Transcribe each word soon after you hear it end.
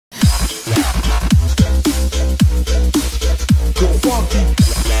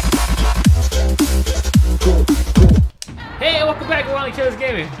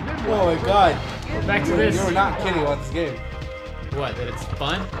Oh my god. We're back to this. You were not kidding about this game. What? That it's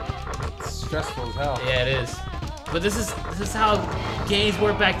fun? It's stressful as hell. Yeah, it is. But this is how games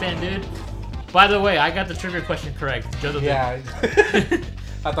were back then, dude. By the way, I got the trivia question correct. Yeah.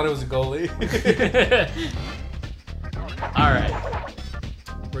 I thought it was a goalie. All right.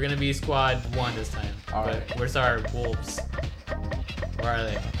 We're gonna be squad 1 this time. All right. But where's our wolves? Where are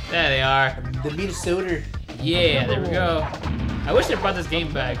they? There they are. The Minnesota. Yeah, there we go. I wish they brought this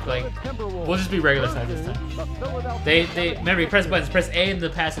game back. Like, we'll just be regular size this time. They remember, you press buttons. Press A in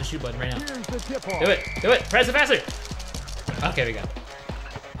the pass and shoot button right now. Do it, do it. Press it faster. Okay, we got it.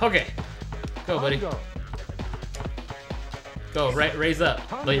 Okay, go, buddy. Go, raise up.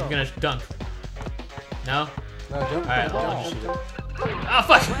 Like you're gonna dunk. No? No, jump. All right, I'll shoot it. Oh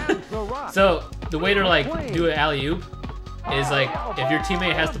fuck! So the way to like do an alley-oop is like if your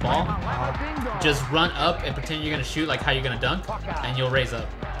teammate has the ball, just run up and pretend you're gonna shoot like how you're gonna dunk, and you'll raise up.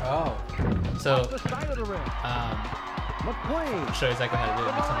 Oh. So, I'll show you exactly how to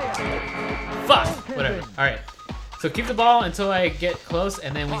do it. Fuck! Whatever. All right. So keep the ball until I get close,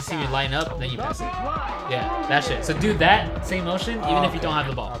 and then when you see me line up, then you pass it. Yeah, that shit. So do that same motion even if you don't have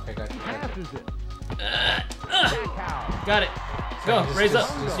the ball. Okay, gotcha. Got it. Go, raise up.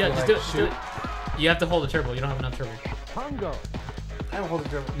 Yeah, just do it. Shoot. Do it. You have to hold the turbo. You don't have enough turbo. I don't hold the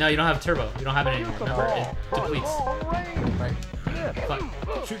turbo. No, you don't have turbo. You don't have it anymore. Remember, it depletes. Right. Fuck.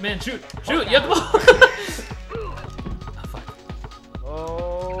 Shoot, man, shoot. Shoot, you have the ball.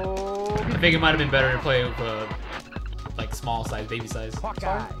 Oh, fuck. I think it might have been better to play with like small size, baby size. Oh,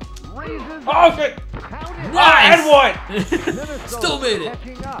 shit! Nice! And one! Still made it.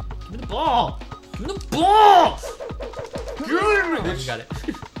 Give me the ball. Give me the ball. You got it.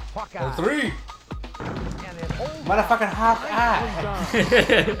 3. Motherfucking half eye.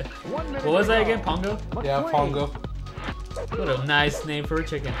 What was that again? Pongo? Yeah, Pongo. What a nice name for a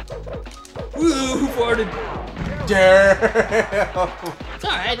chicken. Woo, who farted? Damn. It's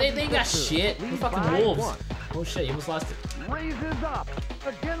alright, they got shit. We're fucking wolves. Oh shit, you almost lost it.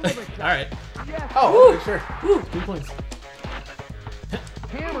 Alright. Oh, okay, sure. Woo, 2 points.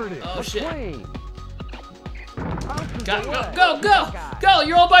 Oh shit. Go!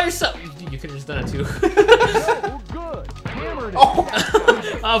 You're all by yourself. You could have just done it too.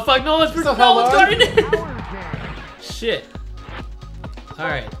 Oh fuck! No one's guarding it. Shit. All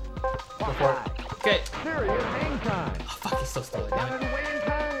right. Go for it. Okay. Oh fuck! He's so slow. Damn it.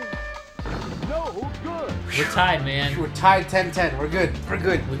 We're tied, man. We're tied 10-10. We're good. We're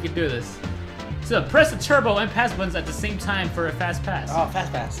good. We can do this. So press the turbo and pass buttons at the same time for a fast pass. Oh,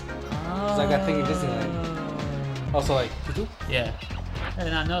 fast pass. It's like that thing in Disneyland. Also, like, pt2? Yeah. I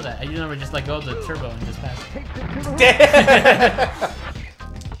did not know that. I usually never just let go of the turbo and just pass it.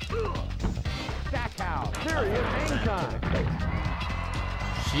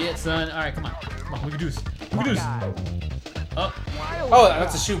 Shit, son. Alright, come on. Come on, we can do this. We can do this. Oh. Oh,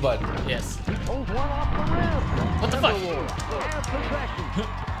 that's a shoot button. Yes. What the fuck?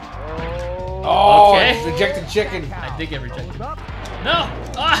 Oh, okay. rejected chicken. I did get rejected. No!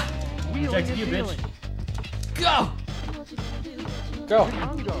 Ah! Rejected you, bitch. Go! Go.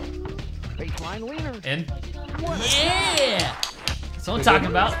 In. Yeah! That's what I'm talking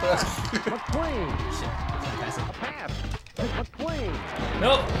about. Shit.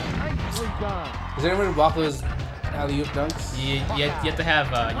 No! Is there anyone to block those alley-oop dunks? You have to have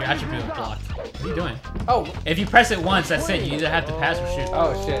your attribute blocked. What are you doing? Oh. If you press it once, that's it. You either have to pass or shoot.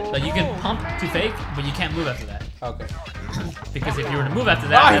 Oh, shit. Like you can pump to fake, but you can't move after that. Okay. Because if you were to move after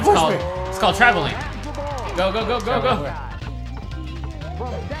that, it's called traveling. Go.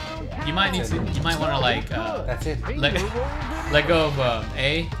 You might need to. You might want to like. That's it. Let go of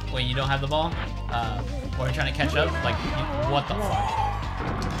A when you don't have the ball, or you're trying to catch up. Like, what the fuck?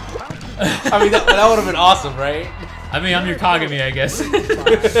 I mean, that would have been awesome, right? I mean, I'm your Kagami, I guess.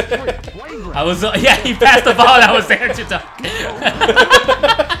 I was. Yeah, he passed the ball. That was there to talk.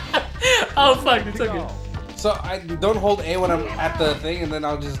 Oh fuck! It's okay. So I don't hold A when I'm at the thing, and then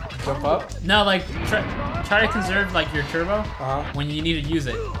I'll just jump up. No, like try to conserve like your turbo when you need to use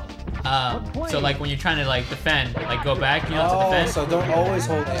it. So like when you're trying to like defend, like go back, you know, to defend. So don't always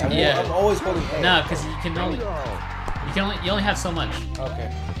hold A. I'm always holding A. No, because you only have so much.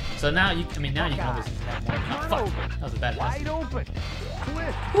 Okay. So now you can always use that more. Oh, fuck, that was a bad pass.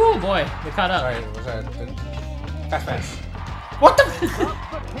 Ooh boy, they caught up. Alright, what's that? Fast. What the?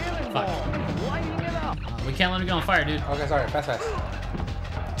 Fuck. We can't let him get on fire, dude. Okay, sorry. Fast.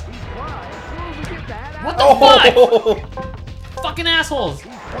 What the fuck? Fucking assholes.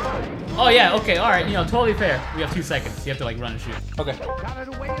 Oh yeah, okay, alright, you know, totally fair. We have 2 seconds. You have to like run and shoot. Okay.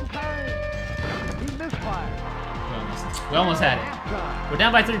 Well, We almost had it. We're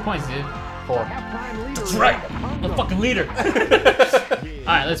down by 3 points, dude. 4. That's right. I'm the fucking leader.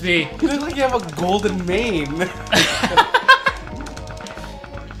 Alright, let's be. You look like you have a golden mane.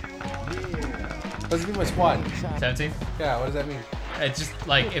 Let's be my squad. 17? Yeah, what does that mean? It's just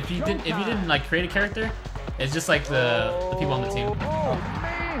like if you didn't like create a character, it's just like the people on the team.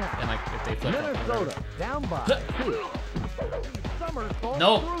 And like if they flip up. Down by 2.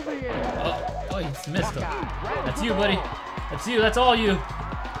 No. Oh, he missed him. That's you, buddy. That's you. That's all you.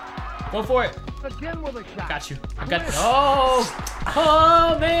 Go for it. Got you. I got. Oh.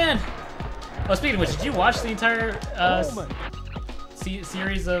 Oh man. Oh, speaking of which, did you watch the entire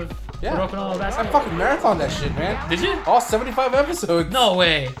series of Kuroko no Basket? I fucking marathon that shit, man. Did you? All 75 episodes. No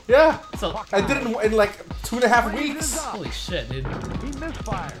way. Yeah. So I did it in like 2.5 weeks. holy shit, dude.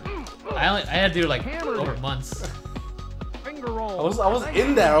 I had to do it like over months. I was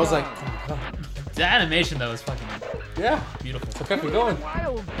in there. I was like, oh my God. The animation though is fucking beautiful. So kept me going.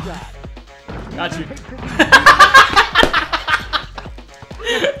 Got you.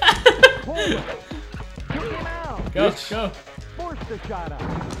 Go, go.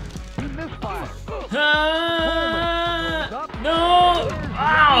 No!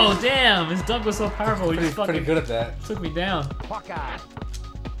 Ow, damn! His dunk was so powerful. He just fucking pretty good at that. Took me down.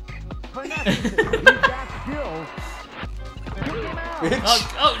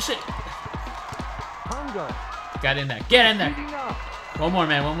 Oh shit! Got in there. Get in there. One more,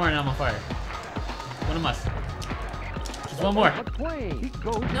 man. One more, and I'm on fire. One of us. Just one more.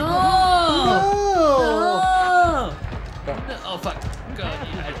 No! No! Oh fuck! God,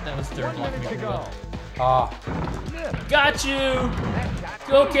 that was third block. Ah. Got you.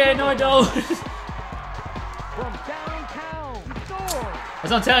 Okay, no I don't.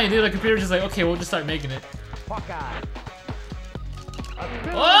 That's what I'm telling you, dude. The computer's just like, okay, we'll just start making it.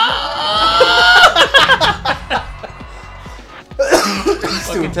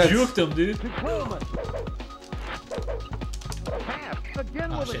 Fucking juked him, dude.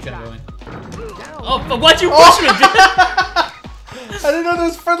 Oh shit, it's gonna go in. Oh, but why'd you push me, dude? I didn't know there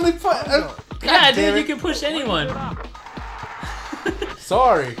was friendly Yeah, dude, you can push anyone.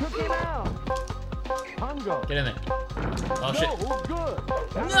 Sorry. Get in there. Oh shit.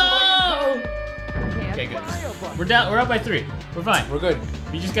 No! Okay, good. We're down. We're up by 3. We're fine. We're good.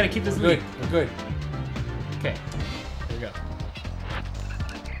 You just gotta keep this We're lead. good. We're good. Okay. Here we go.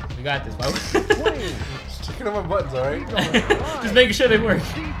 We got this. Just checking on my buttons, alright? Just making sure they work.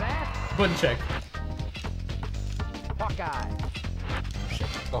 Button check.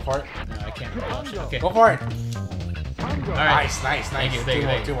 Go for it. No, I can't. Oh, shit. Okay. Go for it. Alright. Nice. Thank you.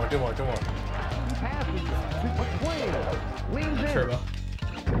 Thank you. Two more. Turbo.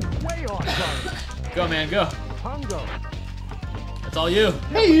 Go, man. Go. That's all you.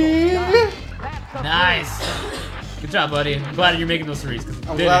 Hey. Nice. Good job, buddy. I'm glad you're making those threes.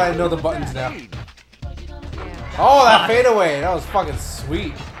 I'm glad I know the buttons now. Oh, that fadeaway. That was fucking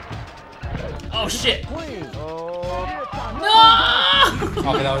sweet. Oh, shit. No!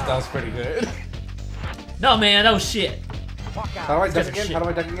 Okay, that was pretty good. No, man. That was shit. How do I duck again?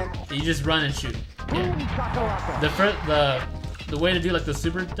 You just run and shoot. Yeah. The way to do like the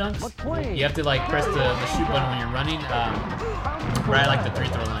super dunks, you have to like press the shoot button when you're running, right at like the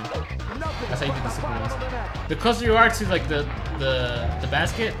 3-throw line. That's how you do the super ones. The closer you are to like the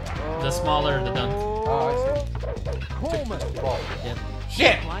basket, the smaller the dunk. Oh, I see. Yep.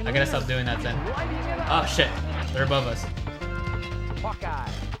 Shit! I gotta stop doing that then. Oh shit, they're above us.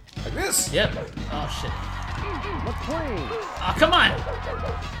 Like this? Yep. Oh shit. Oh come on!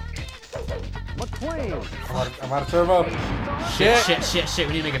 I'm out of turbo. Shit.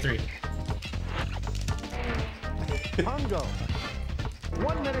 We need to make a 3.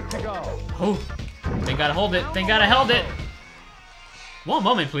 1 minute to go. Oh, they gotta hold it. They gotta held it. One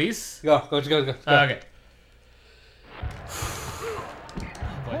moment, please. Go. Okay.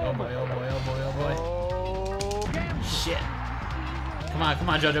 Oh boy. Shit. Come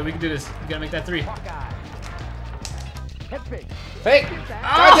on, JoJo. We can do this. We gotta make that 3. Fake! Oh!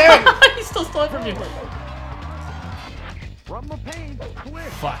 God damn it! He still stole it from you.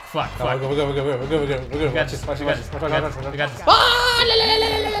 Fuck. We're good. We got this.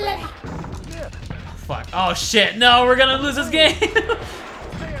 Fuck. Oh shit. No, we're gonna lose this game.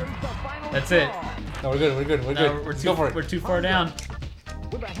 That's it. No, we're good. No, we're too far down.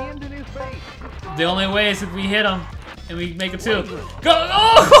 The only way is if we hit him and we make a 2. Go!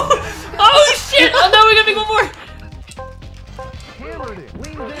 Oh! Oh shit! Oh no, we gotta make one more.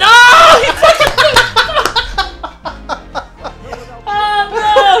 No! He oh no!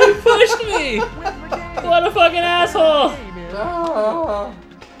 He pushed me! What a fucking asshole!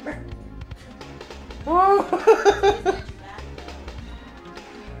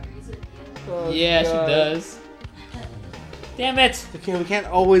 Yeah, she does. Damn it! We can't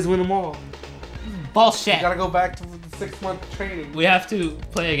always win them all. Bullshit. We gotta go back to the 6-month training. We have to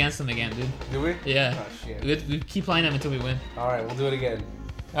play against them again, dude. Do we? Yeah. Oh shit. We keep playing them until we win. All right, we'll do it again.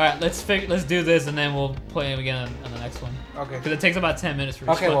 All right, let's do this and then we'll play them again on the next one. Okay. Because it takes about 10 minutes for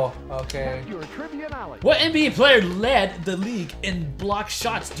each Okay, one. well, okay. Your trivia knowledge. What NBA player led the league in block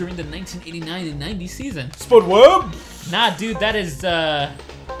shots during the 1989 and 90 season? Spud Webb? Nah, dude, that is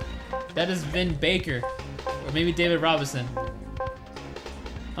Vin Baker, or maybe David Robinson.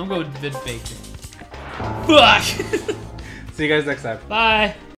 I'm going with Vin Baker. Fuck. See you guys next time. Bye.